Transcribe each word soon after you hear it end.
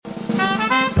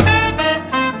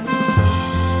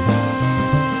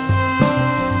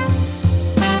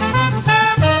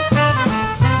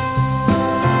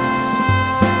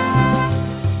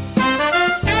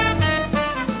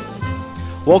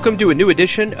Welcome to a new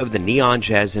edition of the Neon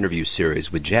Jazz Interview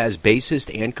Series with jazz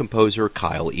bassist and composer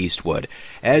Kyle Eastwood.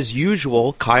 As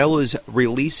usual, Kyle is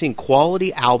releasing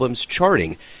quality albums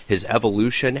charting his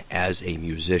evolution as a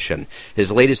musician.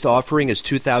 His latest offering is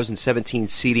 2017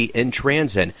 CD In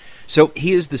Transit. So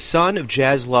he is the son of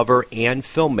jazz lover and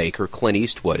filmmaker Clint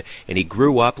Eastwood, and he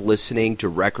grew up listening to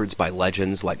records by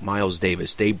legends like Miles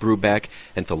Davis, Dave Brubeck,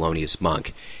 and Thelonious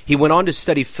Monk. He went on to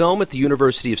study film at the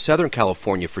University of Southern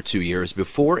California for 2 years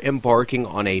before embarking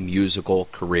on a musical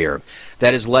career.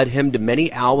 That has led him to many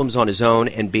albums on his own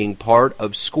and being part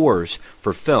of scores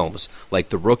for films like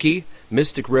The Rookie,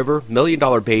 Mystic River, $1 Million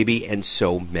Baby, and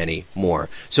so many more.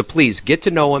 So please get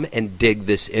to know him and dig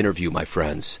this interview, my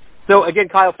friends. So again,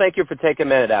 Kyle, thank you for taking a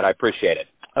minute out. I appreciate it.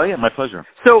 Oh, yeah, my pleasure.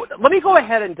 So let me go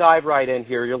ahead and dive right in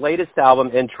here. Your latest album,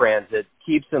 In Transit,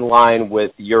 keeps in line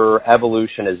with your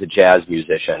evolution as a jazz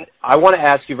musician. I want to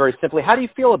ask you very simply, how do you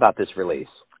feel about this release?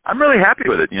 I'm really happy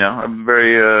with it. I'm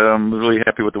really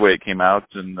happy with the way it came out,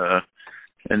 and I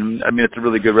mean, it's a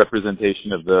really good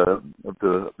representation of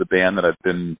the band that I've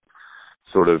been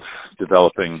sort of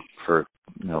developing for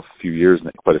quite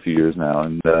a few years now,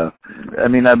 and I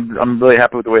mean, I'm really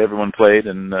happy with the way everyone played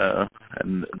and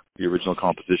the original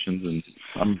compositions,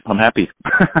 and I'm happy.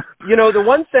 The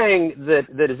one thing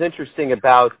that is interesting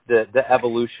about the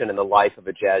evolution in the life of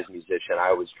a jazz musician, I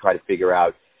always try to figure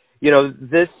out,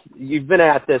 you've been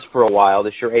at this for a while.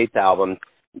 This is your 8th album.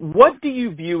 What do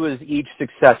you view as each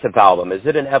successive album? Is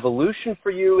it an evolution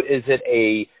for you? Is it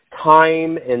a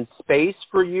time and space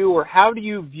for you? Or how do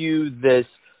you view this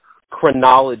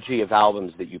chronology of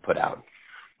albums that you put out?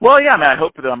 Well, yeah, I mean, I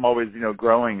hope that I'm always,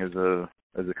 growing as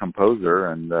a composer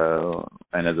and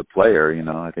as a player.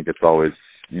 I think it's always,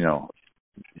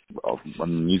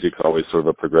 music's always sort of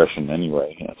a progression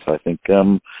anyway. So I think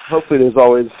hopefully there's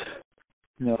always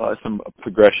some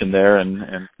progression there,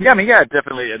 and yeah, I mean, yeah,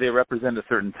 definitely they represent a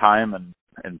certain time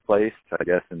and place, I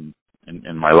guess, in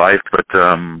my life. But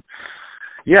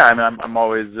yeah, I mean, I'm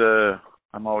always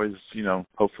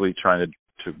hopefully trying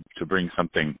to bring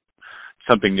something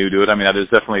new to it. I mean,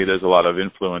 there's a lot of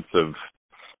influence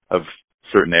of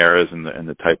certain eras and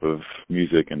the type of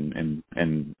music and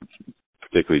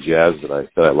particularly jazz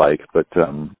that I like. But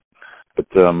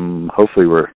hopefully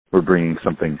we're bringing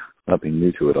something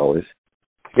new to it always.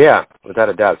 Yeah, without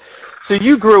a doubt. So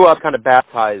you grew up kind of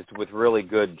baptized with really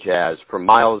good jazz, from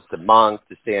Miles to Monk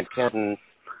to Stan Kenton.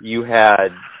 You had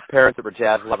parents that were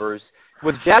jazz lovers.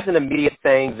 Was jazz an immediate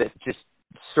thing that just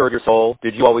stirred your soul?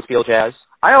 Did you always feel jazz?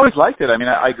 I always liked it. I mean,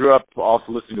 I grew up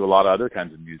also listening to a lot of other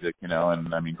kinds of music, and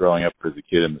I mean, growing up as a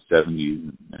kid in the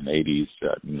 70s and 80s,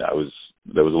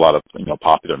 there was a lot of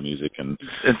popular music and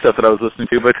stuff that I was listening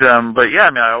to. But yeah,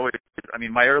 I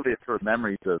mean, my earliest sort of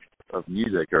memories of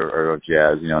music are of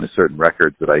jazz, and there's certain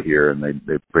records that I hear and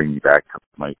they bring me back to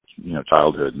my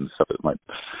childhood and stuff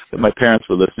that my parents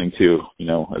were listening to,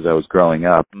 as I was growing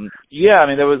up. Yeah, I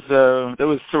mean, there was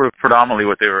sort of predominantly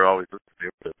what they were always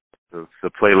listening to. The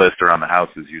playlist around the house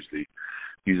is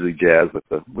usually jazz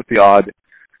with the odd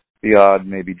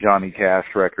maybe Johnny Cash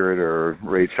record or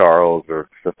Ray Charles or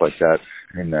stuff like that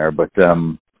in there. But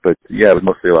yeah, it was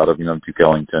mostly a lot of Duke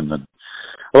Ellington and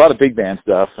a lot of big band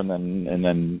stuff, and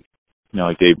then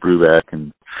like Dave Brubeck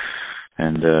and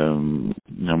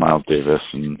Miles Davis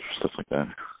and stuff like that.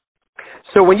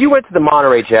 So when you went to the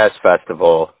Monterey Jazz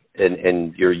Festival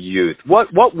in your youth,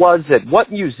 what was it? What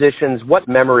musicians, what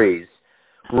memories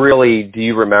really do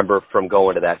you remember from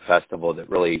going to that festival that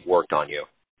really worked on you?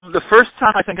 The first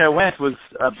time I think I went was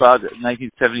about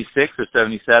 1976 or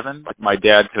 77. Like, my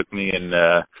dad took me, and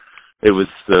it was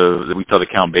we saw the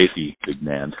Count Basie big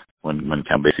band when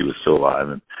Count Basie was still alive,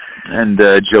 and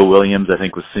Joe Williams, I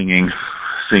think, was singing,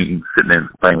 sitting there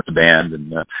playing with the band,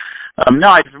 and no,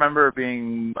 I just remember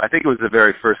I think it was the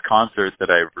very first concert that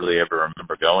I really ever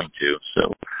remember going to.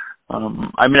 So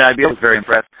I mean, I was very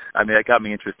impressed. I mean, it got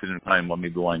me interested in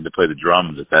maybe wanting to play the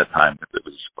drums at that time, because it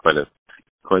was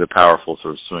quite a powerful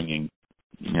sort of swinging,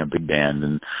 big band.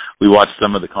 And we watched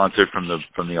some of the concert from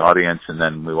the audience, and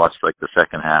then we watched like the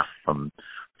second half from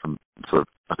sort of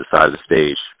at the side of the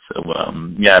stage. So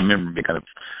yeah, I remember being kind of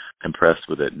impressed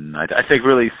with it. And I think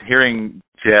really hearing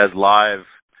jazz live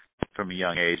from a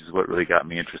young age is what really got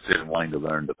me interested in wanting to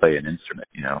learn to play an instrument.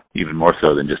 Even more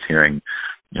so than just hearing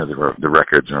the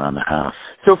records around the house.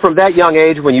 So from that young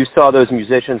age, when you saw those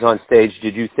musicians on stage,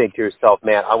 did you think to yourself,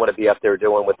 man, I want to be up there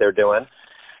doing what they're doing?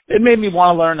 It made me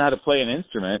want to learn how to play an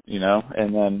instrument,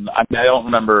 and then I don't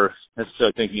remember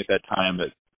necessarily thinking at that time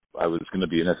that I was going to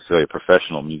be necessarily a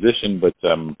professional musician, but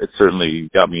it certainly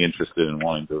got me interested in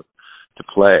wanting to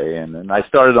play. And I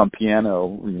started on piano,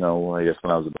 I guess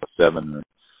when I was about 7 or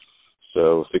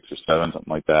so 6 or 7,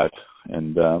 something like that,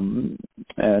 and then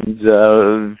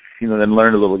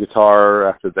learned a little guitar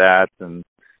after that, and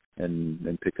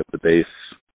pick up the bass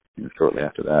shortly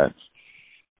after that.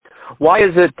 Why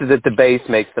is it that the bass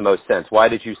makes the most sense? Why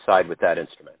did you side with that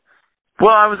instrument?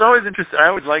 Well, I was always interested. I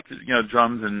always liked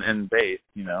drums and bass,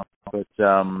 but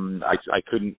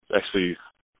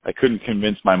I couldn't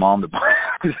convince my mom to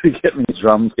get me a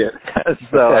drum kit.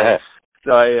 So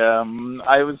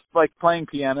I was like playing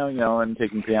piano, and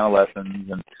taking piano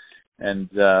lessons, and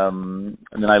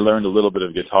then I learned a little bit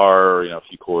of guitar, a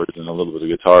few chords and a little bit of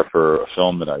guitar for a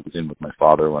film that I was in with my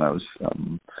father when I was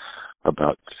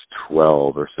about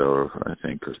 12 or so, I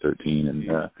think, or 13. And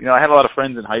I had a lot of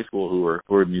friends in high school who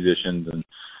were musicians,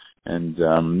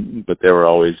 but they were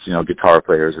always guitar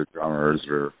players or drummers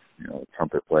or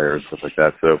trumpet players, stuff like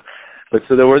that. So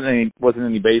there wasn't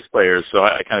any bass players, so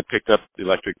I kind of picked up the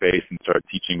electric bass and started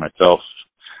teaching myself.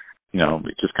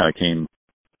 It just kind of came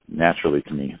naturally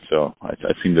to me. So I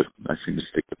seem to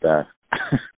stick with that.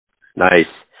 Nice.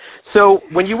 So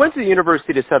when you went to the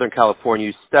University of Southern California,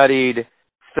 you studied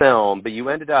film, but you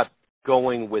ended up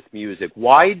going with music.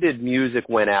 Why did music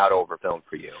win out over film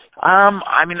for you?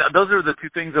 Those are the two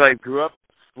things that I grew up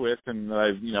with and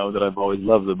that I've always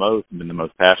loved the most and been the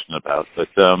most passionate about. But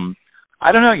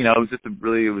I don't know, it was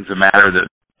a matter that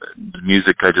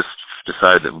music, I just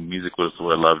decided that music was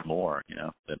what I loved more,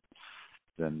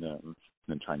 than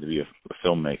trying to be a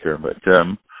filmmaker. But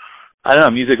I don't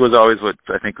know, music was always what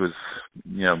I think was,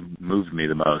 moved me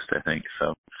the most, I think.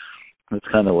 So that's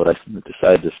kind of what I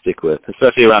decided to stick with.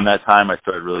 Especially around that time, I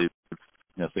started really,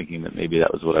 thinking that maybe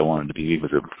that was what I wanted to be,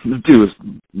 was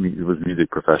music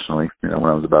professionally, when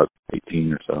I was about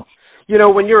 18 or so.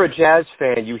 When you're a jazz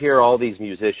fan, you hear all these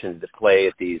musicians that play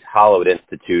at these hallowed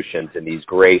institutions and these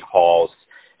great halls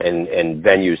and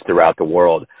venues throughout the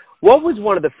world. What was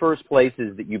one of the first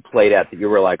places that you played at that you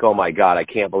were like, oh my God, I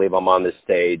can't believe I'm on this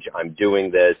stage, I'm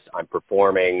doing this, I'm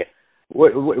performing?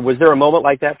 Was there a moment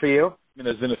like that for you?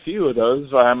 There's been a few of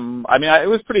those. It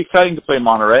was pretty exciting to play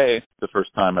Monterey the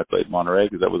first time I played Monterey,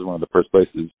 because that was one of the first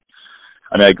places.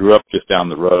 I grew up just down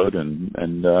the road, and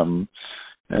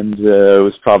it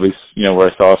was probably where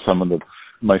I saw some of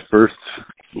my first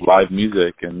live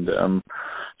music, and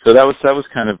so that was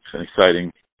kind of an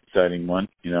exciting one.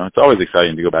 It's always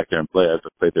exciting to go back there and play. I've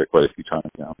played there quite a few times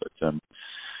now, but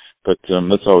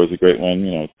that's always a great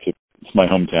one. It's my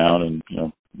hometown, and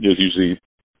there's usually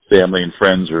family and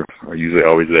friends are usually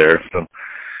always there. So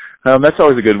that's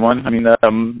always a good one.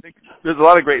 There's a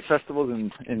lot of great festivals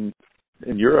in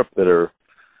Europe that are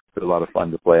a lot of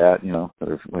fun to play at, that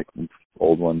are like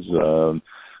old ones. The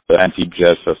Antibes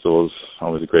Jazz Festival is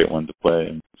always a great one to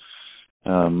play.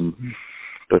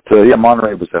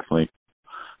 Monterey was definitely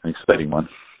an exciting one.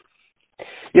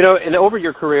 And over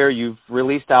your career, you've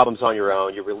released albums on your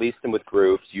own, you've released them with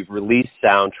groups, you've released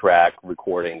soundtrack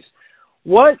recordings.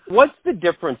 What's the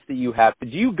difference that you have? Do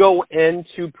you go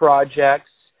into projects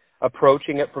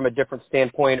approaching it from a different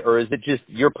standpoint, or is it just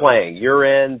you're playing, you're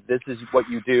in, this is what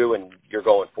you do, and you're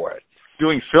going for it?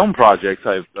 Doing film projects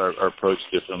are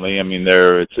approached differently.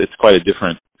 It's quite a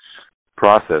different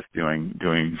process doing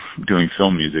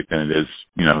film music than it is,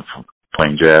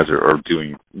 playing jazz or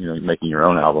doing, making your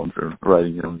own albums or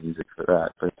writing your own music for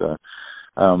that. But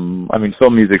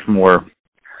film music's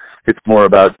it's more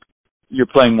about, you're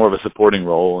playing more of a supporting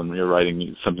role, and you're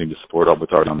writing something to support all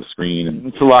what's already on the screen. And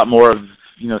it's a lot more of,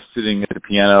 sitting at the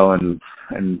piano and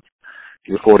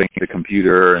recording the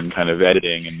computer and kind of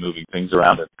editing and moving things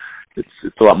around it.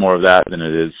 It's a lot more of that than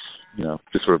it is,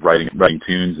 just sort of writing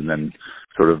tunes and then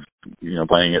sort of,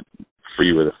 playing it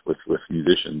free with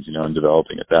musicians, and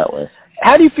developing it that way.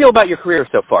 How do you feel about your career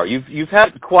so far? You've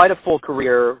had quite a full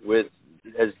career with,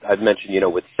 as I've mentioned,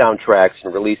 with soundtracks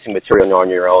and releasing material on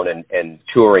your own and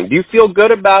touring. Do you feel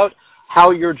good about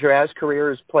how your jazz career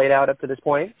has played out up to this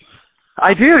point?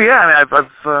 I do, yeah. I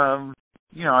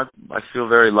feel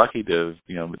very lucky to,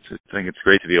 I think it's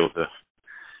great to be able to,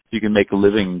 you can make a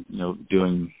living,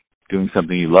 doing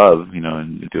something you love,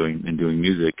 and doing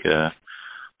music.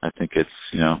 I think it's,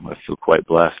 I feel quite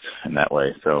blessed in that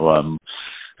way. So, I'm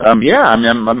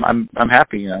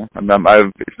happy,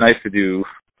 it's nice to do.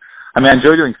 I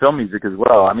enjoy doing film music as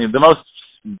well. The most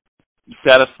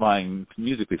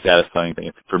musically satisfying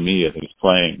thing for me, I think, is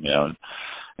playing,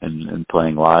 and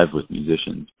playing live with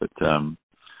musicians. But I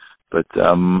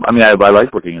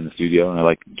like working in the studio and I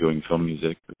like doing film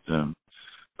music.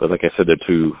 But like I said, they're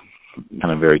two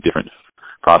kind of very different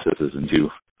processes and two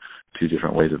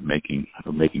different ways of making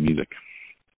music.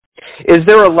 Is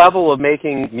there a level of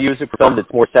making music for film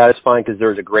that's more satisfying because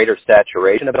there's a greater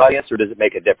saturation of an audience, or does it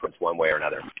make a difference one way or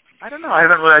another? I don't know. I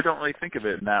don't really think of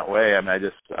it in that way. I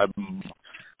mean,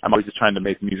 I'm always just trying to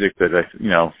make music that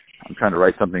I'm trying to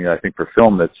write something that I think for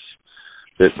film that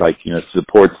like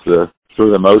supports the sort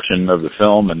of emotion of the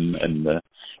film and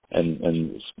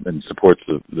supports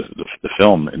the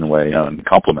film in a way, and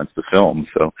complements the film.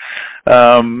 So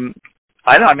I don't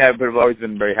know. I mean, I've always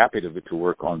been very happy to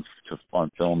work on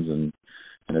films, and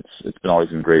it's been always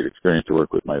been a great experience to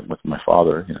work with my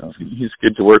father. He's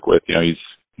good to work with.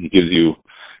 He gives you.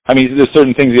 I mean, there's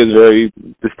certain things he has a very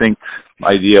distinct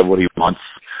idea of what he wants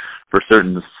for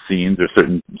certain scenes or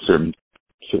certain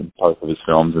parts of his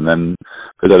films, and then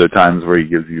there's other times where he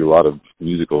gives you a lot of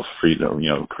musical freedom,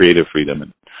 creative freedom,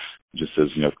 and just says,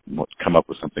 come up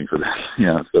with something for this.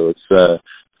 So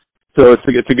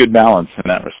it's a good balance in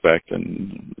that respect,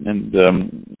 and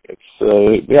it's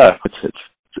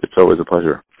always a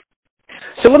pleasure.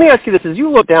 So let me ask you this: as you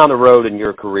look down the road in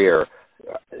your career,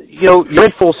 you're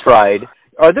in full stride.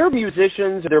 Are there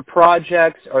musicians? Are there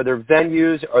projects? Are there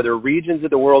venues? Are there regions of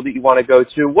the world that you want to go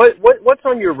to? What's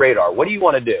on your radar? What do you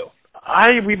want to do?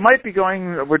 We might be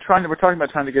going. We're talking about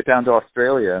trying to get down to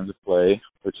Australia and to play,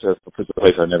 which is a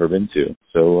place I've never been to.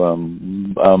 So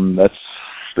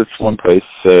that's one place.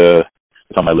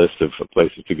 It's on my list of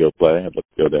places to go play. I'd love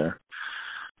to go there.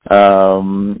 I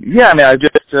mean, I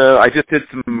just did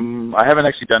some. I haven't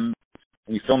actually done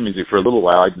any film music for a little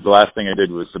while. The last thing I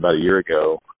did was about a year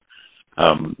ago.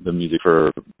 The music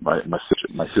for my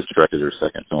sister directed her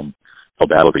second film called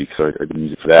Battle Beat, so I did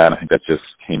music for that, and I think that just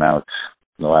came out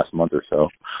in the last month or so.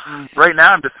 Right now,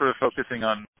 I'm just sort of focusing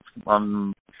on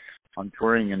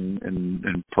touring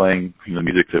and playing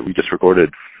music that we just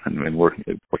recorded and working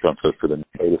on for the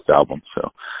latest album.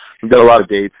 So we've got a lot of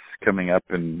dates coming up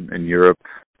in Europe,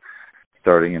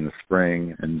 starting in the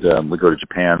spring, and we go to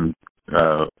Japan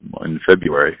in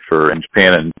February in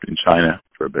Japan and in China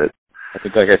for a bit. I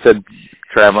think, like I said,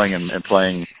 traveling and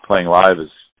playing live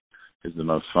is the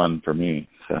most fun for me.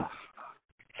 So,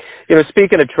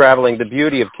 speaking of traveling, the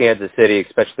beauty of Kansas City,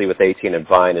 especially with 18 and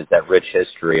Vine, is that rich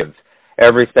history of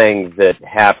everything that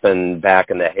happened back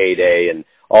in the heyday and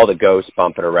all the ghosts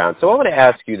bumping around. So I want to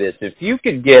ask you this: if you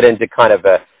could get into kind of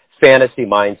a fantasy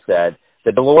mindset,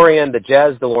 the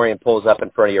jazz DeLorean pulls up in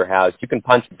front of your house. You can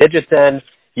punch digits in.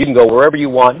 You can go wherever you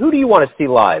want. Who do you want to see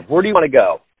live? Where do you want to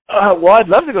go? Well, I'd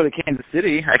love to go to Kansas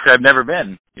City. Actually, I've never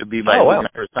been. It'll be my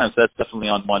first time, so that's definitely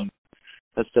one.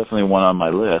 That's definitely one on my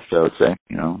list. I would say,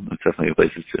 it's definitely a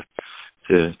place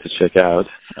to check out.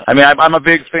 I mean, I'm a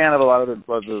big fan of a lot of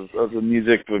the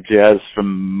music of jazz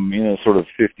from sort of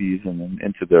 50s and then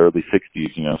into the early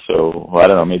 60s. So I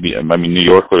don't know. Maybe New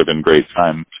York would have been a great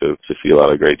time to see a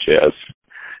lot of great jazz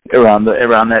around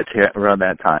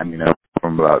that time.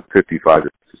 From about 55 to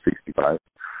 65.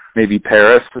 Maybe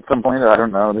Paris at some point. I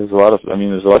don't know. There's a lot of.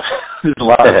 There's a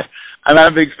lot of. I'm a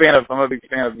big fan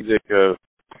of music. Of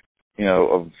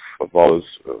all of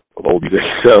old music.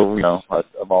 So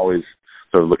I'm always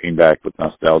sort of looking back with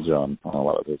nostalgia on a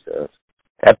lot of those jazz.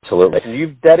 Absolutely.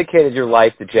 You've dedicated your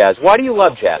life to jazz. Why do you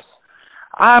love jazz?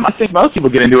 I think most people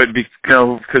get into it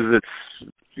because it's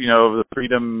the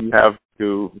freedom you have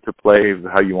to play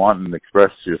how you want and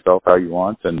express yourself how you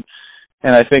want, and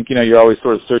I think you're always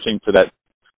sort of searching for that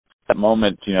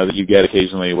moment that you get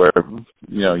occasionally where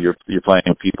you're playing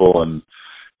with people and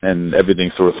everything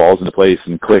sort of falls into place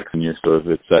and clicks, and it's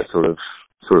that sort of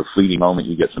fleeting moment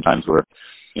you get sometimes where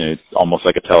it's almost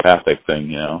like a telepathic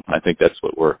thing. I think that's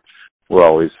what we're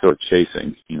always sort of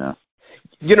chasing. The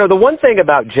one thing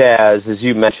about jazz, as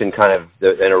you mentioned, kind of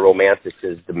in a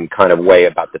romanticism kind of way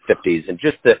about the 50s, and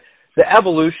just the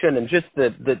evolution and just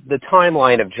the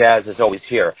timeline of jazz is always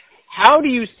here. How do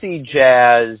you see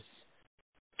jazz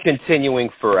continuing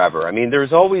forever? I mean,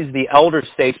 there's always the elder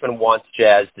statesman wants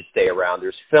jazz to stay around.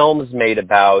 There's films made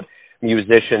about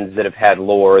musicians that have had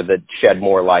lore that shed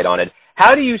more light on it.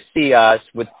 How do you see us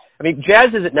with, jazz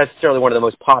isn't necessarily one of the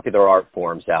most popular art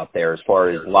forms out there as far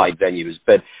as live venues,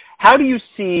 but how do you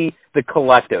see the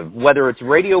collective, whether it's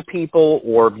radio people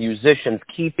or musicians,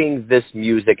 keeping this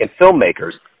music, and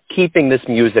filmmakers, keeping this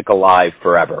music alive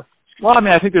forever? Well,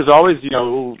 I think there's always,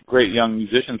 great young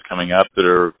musicians coming up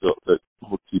that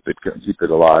will keep it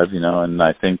alive, and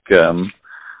I think, I don't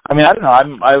know, I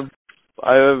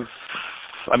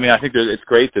think it's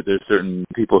great that there's certain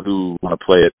people who want to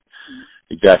play it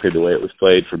exactly the way it was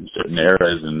played from certain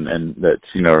eras, and that,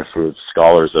 are sort of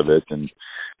scholars of it, and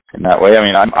in that way,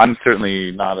 I'm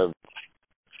certainly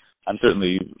I'm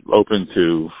certainly open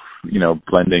to,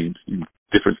 blending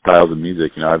different styles of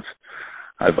music. I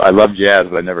love jazz,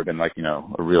 but I've never been like,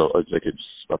 a real, like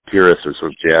a purist or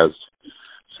sort of jazz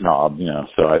snob,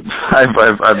 so I'm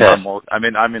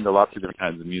into lots of different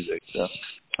kinds of music, so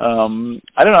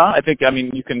I don't know. I think, I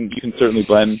mean, you can certainly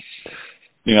blend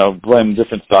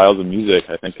different styles of music.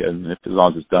 I think, and as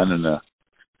long as it's done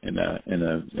in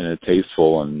a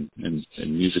tasteful and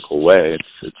musical way,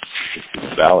 it's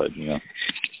valid.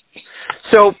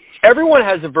 So everyone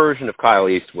has a version of Kyle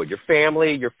Eastwood. Your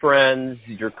family, your friends,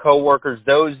 your coworkers,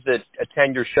 those that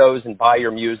attend your shows and buy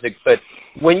your music. But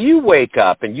when you wake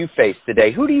up and you face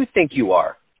today, who do you think you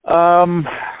are?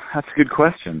 That's a good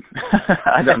question.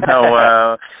 I don't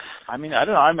know. I mean, I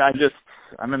don't know.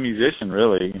 I'm a musician,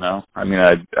 really. I mean,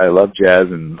 I love jazz,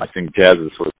 and I think jazz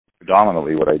is sort of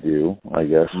predominantly what I do, I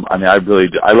guess. I mean, I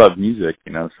love music,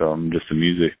 so I'm just a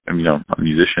musician,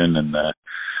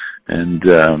 and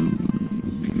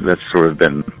that's sort of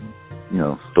been,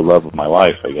 the love of my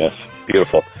life, I guess.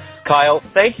 Beautiful. Kyle,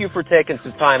 thank you for taking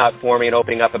some time out for me and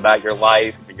opening up about your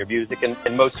life and your music, and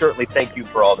most certainly thank you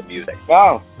for all the music.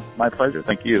 Wow. My pleasure.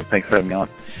 Thank you. Thanks for having me on.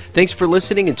 Thanks for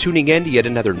listening and tuning in to yet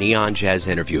another Neon Jazz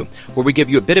interview, where we give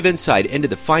you a bit of insight into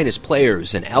the finest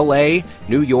players in L.A.,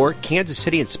 New York, Kansas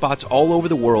City, and spots all over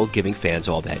the world, giving fans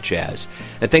all that jazz.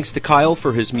 And thanks to Kyle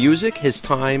for his music, his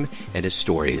time, and his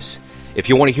stories. If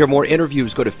you want to hear more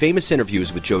interviews, go to Famous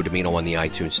Interviews with Joe Domino on the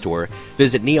iTunes Store.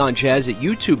 Visit neonjazz at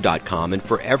youtube.com, and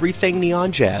for everything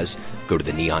Neon Jazz, go to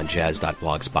the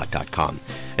neonjazz.blogspot.com.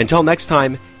 Until next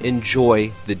time, enjoy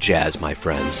the jazz, my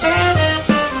friends.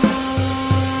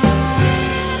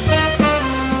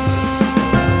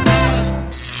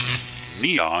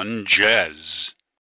 Neon Jazz.